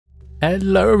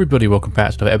Hello everybody, welcome back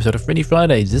to another episode of Frindie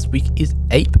Fridays. This week is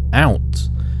Ape Out.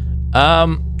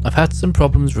 I've had some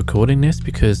problems recording this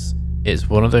because it's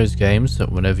one of those games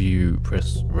that whenever you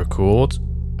press record,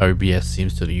 OBS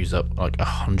seems to use up like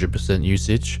 100%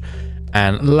 usage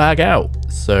and lag out.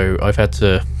 So I've had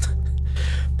to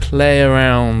play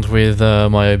around with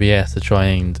my OBS to try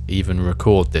and even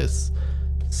record this.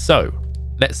 So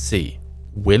let's see,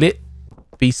 will it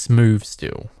be smooth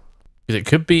still? Because it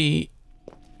could be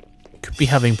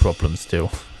having problems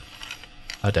still.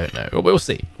 I don't know. We'll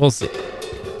see. We'll see.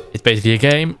 It's basically a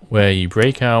game where you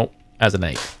break out as an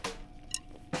ape.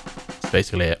 That's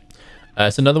basically it.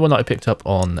 It's another one that I picked up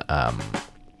on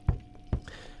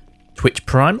Twitch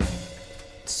Prime.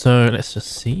 So let's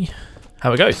just see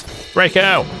how it goes. Break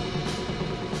out.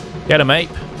 Get a ape.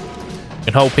 You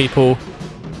can hold people.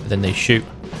 And then they shoot.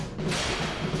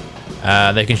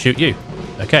 They can shoot you.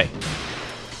 Okay.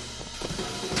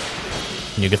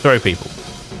 And you can throw people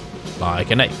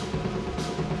like an ape.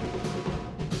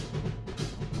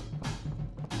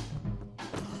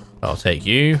 I'll take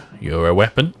you. You're a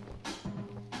weapon.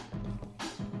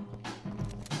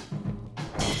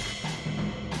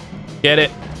 Get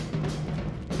it.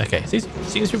 Okay, seems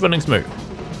to be running smooth.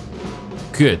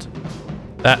 Good.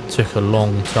 That took a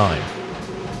long time.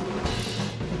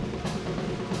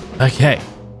 Okay.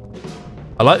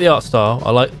 I like the art style.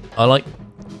 I like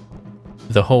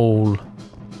the whole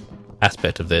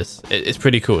aspect of this. It's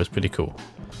pretty cool. It's pretty cool.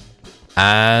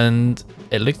 And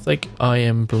it looks like I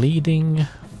am bleeding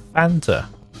Fanta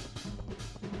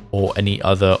or any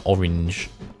other orange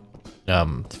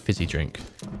fizzy drink.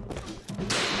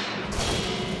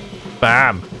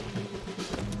 Bam.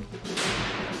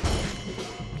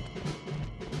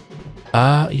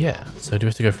 Yeah. So do we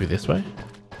have to go through this way? It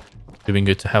would have been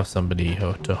good to have somebody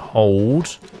to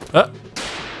hold.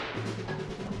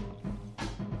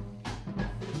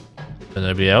 And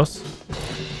nobody else?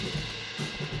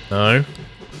 No.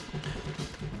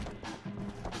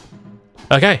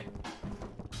 Okay.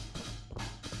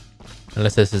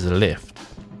 Unless this is a lift.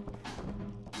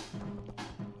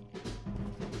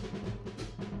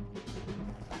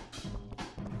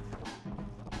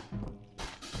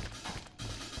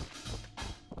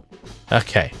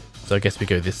 Okay. So I guess we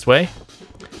go this way.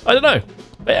 I don't know.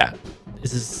 But yeah.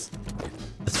 This is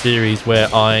the series where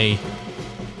I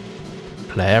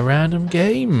play a random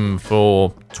game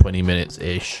for 20 minutes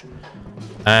ish,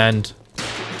 and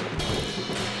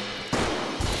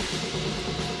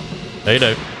there you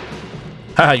go.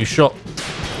 Haha, you shot.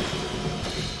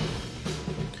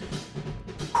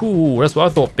 Cool, that's what I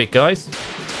thought, big guys.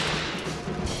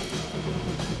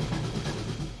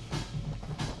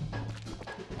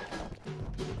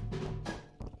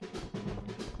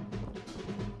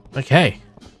 Okay.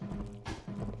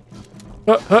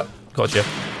 Gotcha.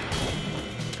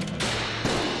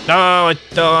 No, I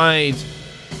died.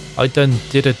 I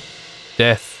did a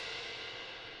death.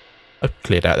 I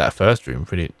cleared out that first room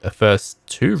the first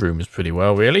two rooms pretty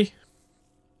well, really.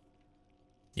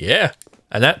 Yeah,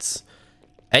 and that's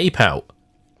Ape Out.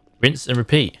 Rinse and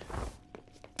repeat.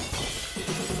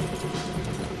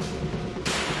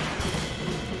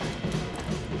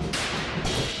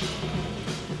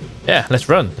 Yeah, let's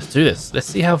run. Let's do this.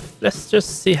 Let's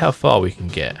just see how far we can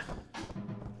get.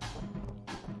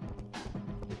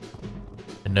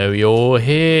 I know you're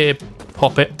here.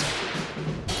 Pop it.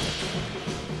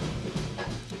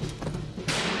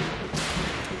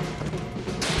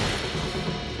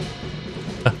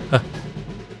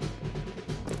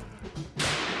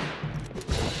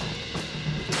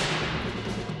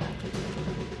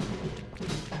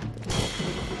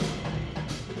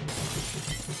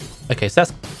 Okay, so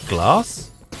that's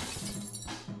glass.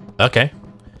 Okay.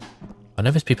 I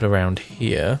know there's people around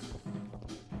here.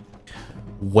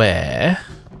 Where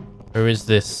is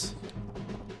this?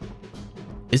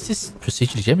 Is this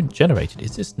procedurally generated?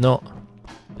 Is this not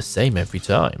the same every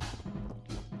time?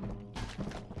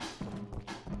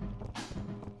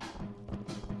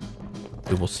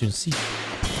 We will soon see.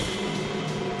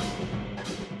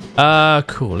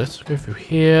 Cool. Let's go through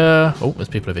here. Oh, there's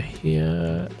people over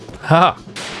here. Ha!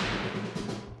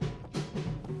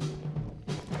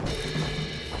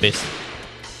 Miss.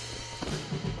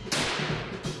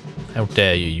 How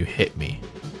dare you? You hit me.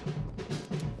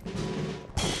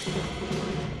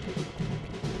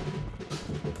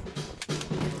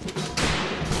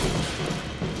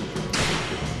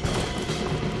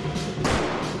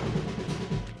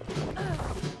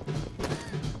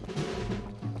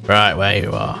 Right, where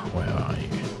you are. Where are you?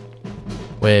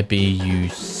 Where be you?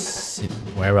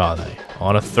 Where are they?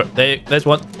 On a there's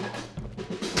one.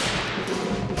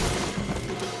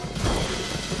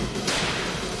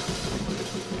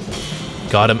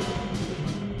 Got him.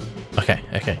 Okay,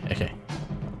 okay, okay.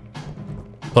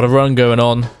 Got a run going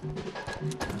on.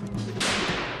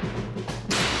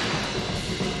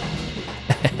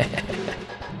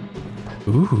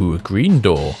 Ooh, a green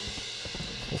door.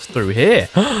 What's through here?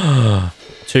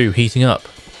 2 heating up.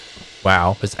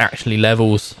 Wow, there's actually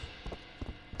levels.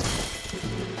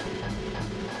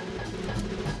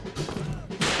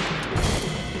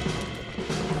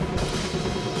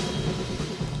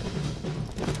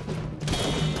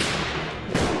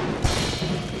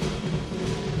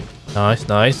 Nice,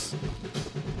 nice.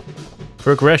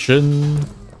 Progression.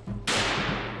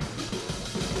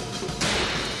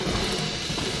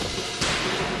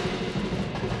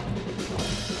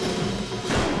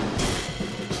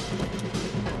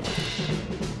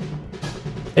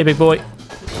 Hey, big boy.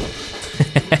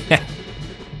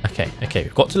 Okay, okay.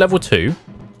 We've got to level 2.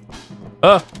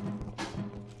 Ah!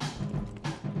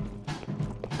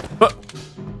 Ah!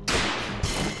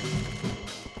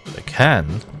 I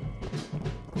can.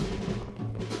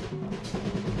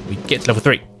 We get to level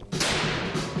 3.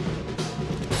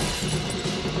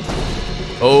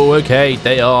 Oh, okay.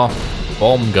 They are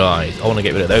bomb guys. I want to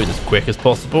get rid of those as quick as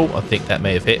possible. I think that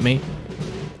may have hit me.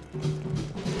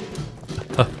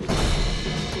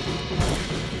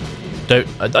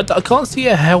 I can't see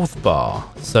a health bar,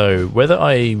 so whether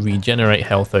I regenerate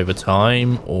health over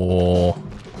time or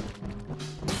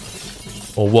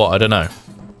what, I don't know.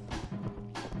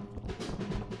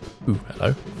 Ooh,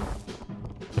 hello.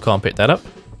 I can't pick that up.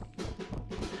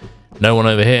 No one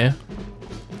over here.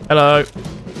 Hello.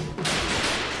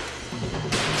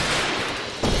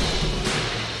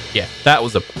 Yeah, that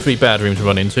was a pretty bad room to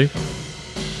run into.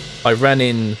 I ran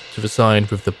into the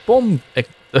side with the bomb,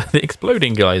 the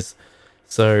exploding guys.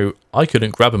 So I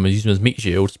couldn't grab them and use them as meat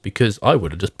shields because I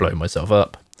would have just blown myself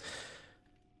up.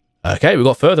 Okay, we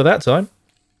got further that time.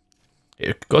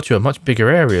 It got you a much bigger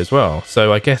area as well.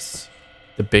 So I guess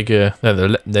the bigger,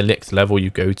 the next level you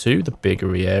go to, the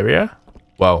bigger the area.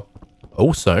 Well,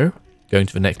 also going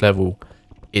to the next level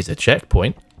is a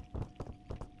checkpoint.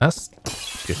 That's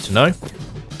good to know.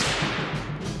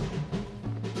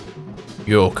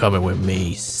 You're coming with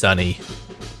me, Sonny.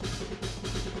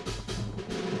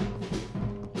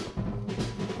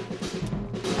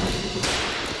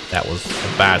 That was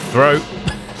a bad throw.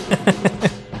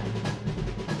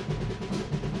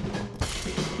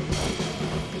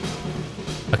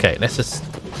 Okay, let's just...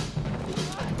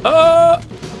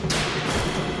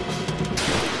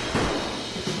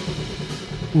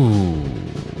 Ooh,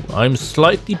 I'm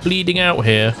slightly bleeding out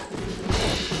here.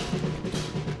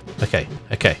 Okay,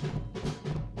 okay.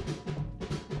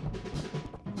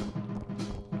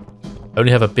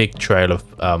 Only have a big trail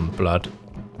of blood.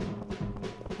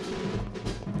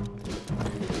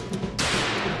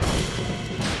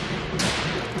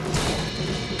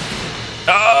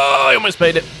 Oh, I almost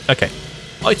made it. Okay.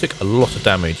 I took a lot of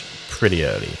damage pretty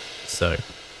early, so...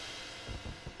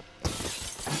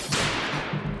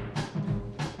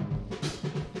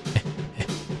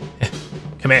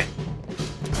 Come here.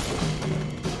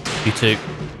 You too.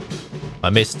 I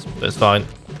missed, but it's fine.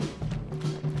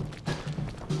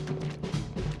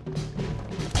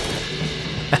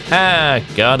 Haha,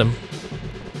 got him.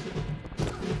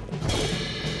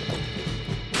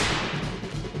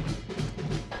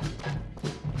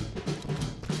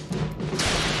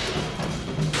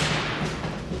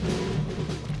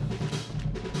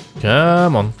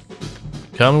 Come on.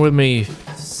 Come with me,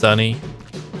 Sonny.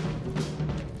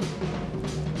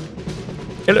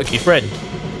 Hey, look, your friend.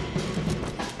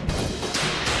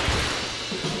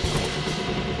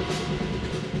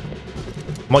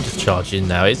 Might just charge in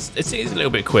now. It's a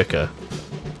little bit quicker.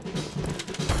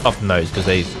 Often those, because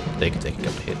they can take a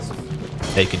couple of hits.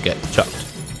 They could get chucked.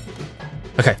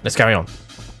 Okay, let's carry on.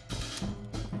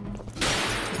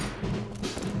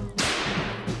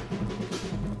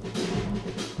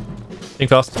 Think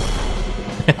fast.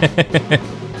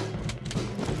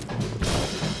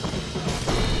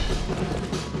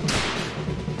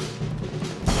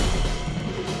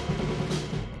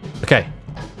 Okay.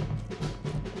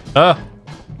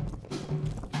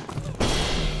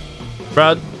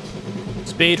 Run.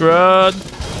 Speed run.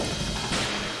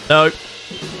 No.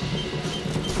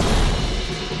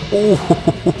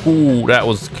 Ooh, that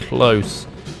was close.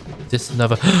 Is this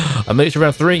another? I made it to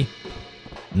round 3.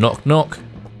 Knock, knock.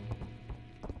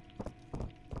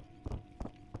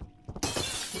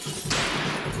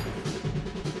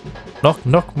 Knock,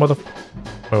 knock, mother...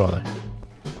 Where are they?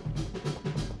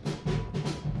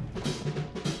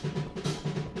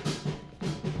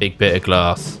 Big bit of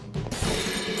glass.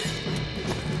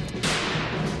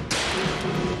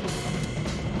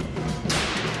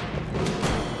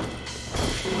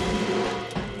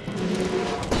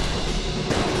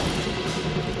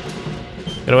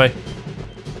 Get away.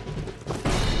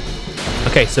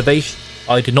 Okay, so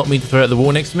I did not mean to throw it at the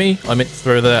wall next to me. I meant to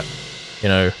throw that, you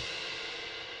know,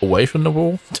 away from the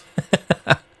wall.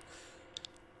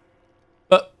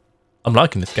 But I'm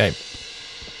liking this game.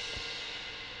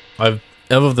 Other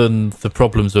than the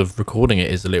problems of recording it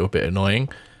is a little bit annoying.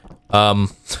 Other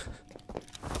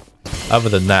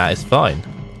than that, it's fine.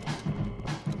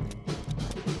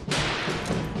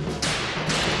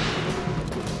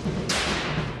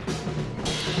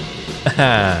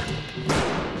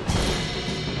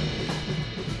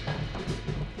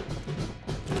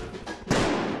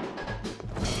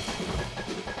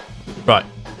 Right.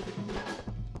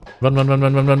 Run, run, run,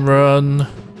 run, run, run, run.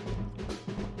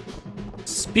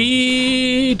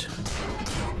 Speed.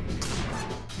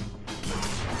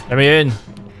 Let me in.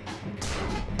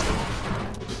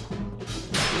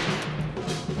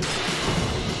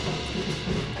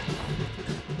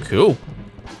 Cool.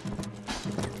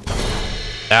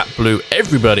 That blew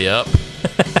everybody up.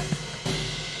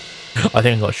 I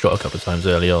think I got shot a couple of times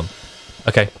early on.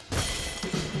 Okay.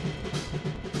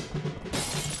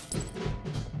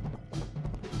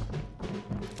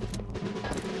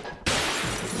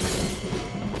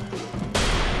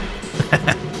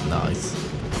 Nice.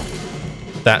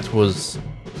 That was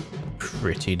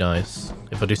pretty nice,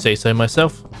 if I do say so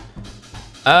myself.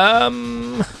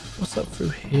 What's up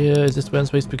through here? Is this where I'm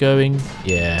supposed to be going?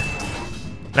 Yeah.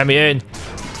 Let me in.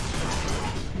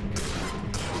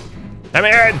 Let me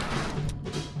in.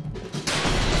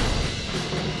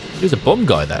 He was a bomb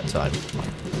guy that time.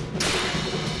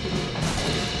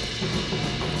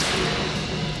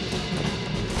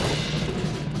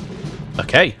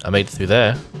 Okay, I made it through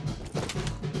there.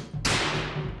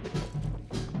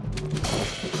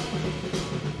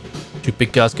 Two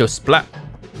big guys go splat.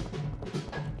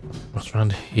 What's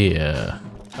around here?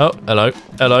 Oh, hello.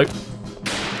 Hello.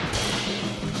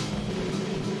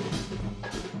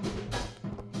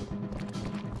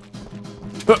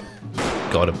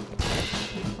 Got him.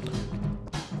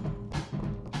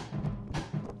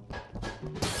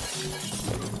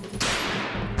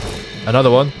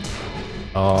 Another one.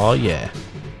 Oh, yeah.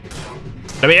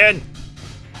 Let me in.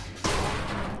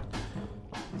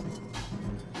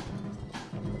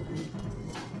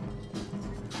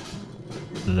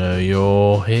 No,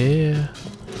 you're here.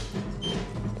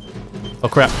 Oh,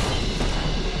 crap.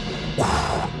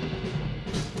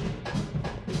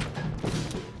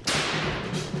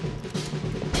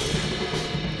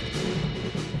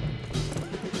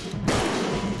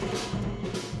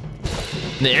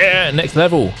 Yeah, next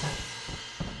level.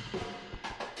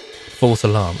 False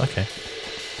alarm. Okay.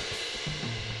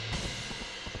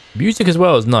 Music as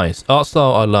well is nice. Art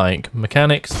style I like.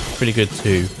 Mechanics pretty good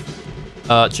too.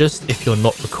 Just if you're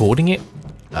not recording it,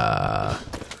 yeah,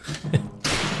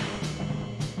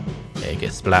 it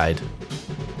gets splatted.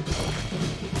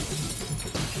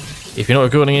 If you're not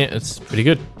recording it, it's pretty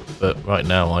good. But right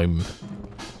now I'm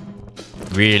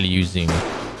really using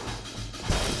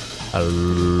a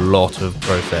lot of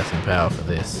processing power for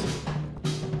this.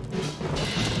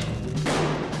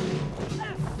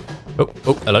 Oh,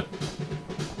 oh, hello.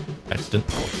 Accident.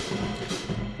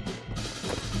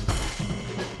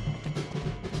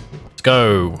 Let's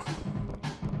go.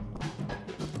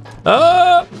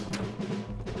 Ah!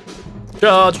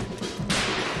 Charge.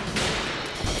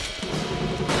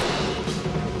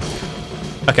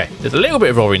 Okay, there's a little bit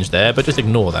of orange there, but just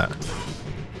ignore that.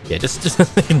 Yeah, just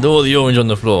ignore the orange on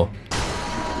the floor.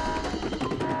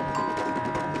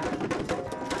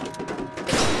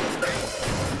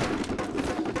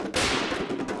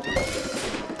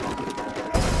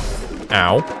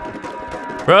 Ow.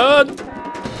 Run!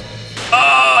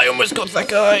 Ah, I almost got that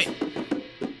guy.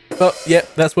 But yeah,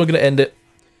 that's where I'm going to end it.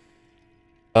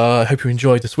 I hope you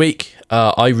enjoyed this week.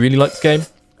 I really like this game.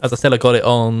 As I said, I got it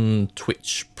on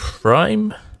Twitch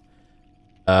Prime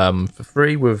for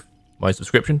free with my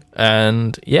subscription.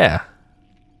 And yeah,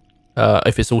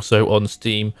 if it's also on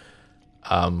Steam,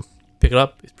 pick it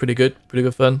up. It's pretty good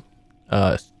fun.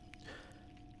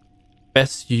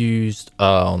 Best used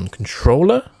on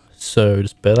controller. So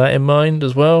just bear that in mind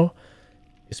as well.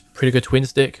 It's pretty good twin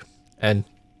stick and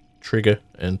trigger,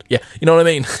 and yeah, you know what I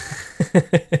mean.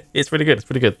 It's pretty good. It's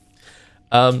pretty good.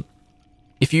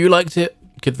 If you liked it,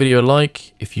 give the video a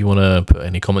like. If you want to put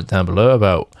any comments down below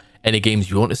about any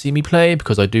games you want to see me play,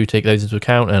 because I do take those into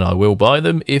account and I will buy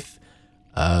them if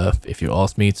you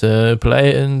ask me to play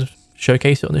it and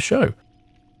showcase it on the show.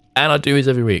 And I do this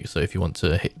every week, so if you want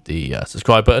to hit the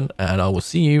subscribe button, and I will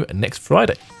see you next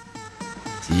Friday.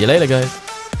 See you later, guys.